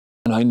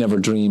And I never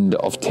dreamed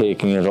of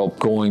taking it up,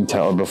 going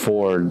to or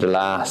before the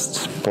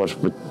last. But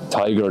with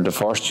Tiger, the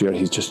first year,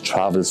 he just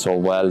travelled so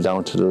well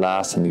down to the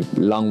last, and he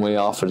long way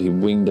off it, he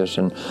winged it,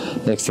 and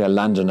next thing I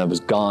landed and I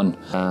was gone.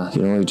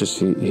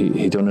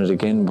 He done it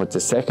again. But the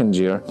second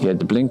year, he had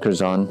the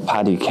blinkers on.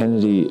 Paddy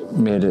Kennedy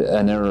made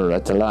an error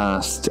at the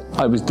last.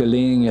 I was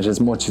delaying it as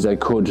much as I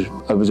could.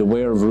 I was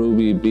aware of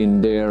Ruby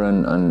being there,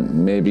 and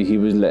maybe he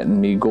was letting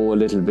me go a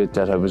little bit,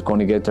 that I was going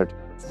to get there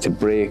to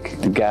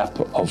break the gap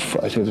of,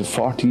 I think,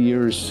 40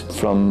 years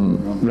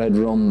from Red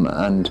Rum,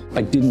 and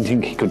I didn't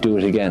think he could do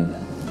it again.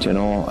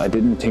 I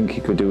didn't think he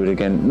could do it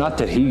again. Not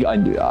that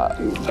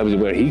I was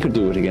aware he could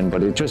do it again,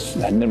 but it just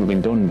had never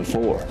been done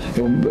before.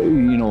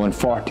 In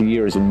 40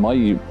 years, in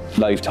my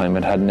lifetime,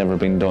 it had never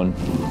been done.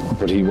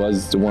 But he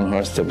was the one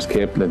horse that was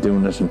capable of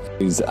doing it, and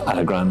he's at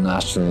a Grand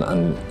National,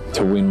 and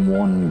to win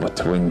one, but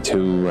to win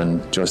two,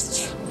 and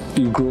just,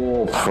 you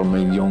grow up from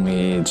a young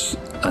age,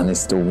 and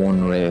it's the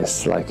one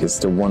race,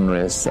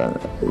 that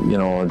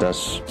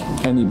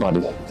anybody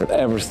that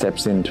ever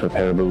steps into a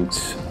pair of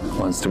boots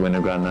wants to win a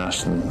Grand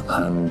National,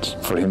 and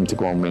for him to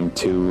go and win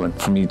two, and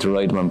for me to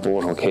ride him on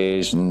both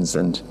occasions,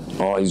 and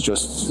he's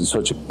just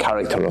such a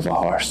character of a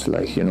horse.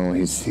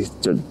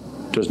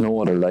 There's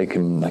no other like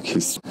him.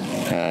 He's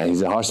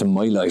a horse in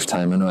my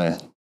lifetime anyway.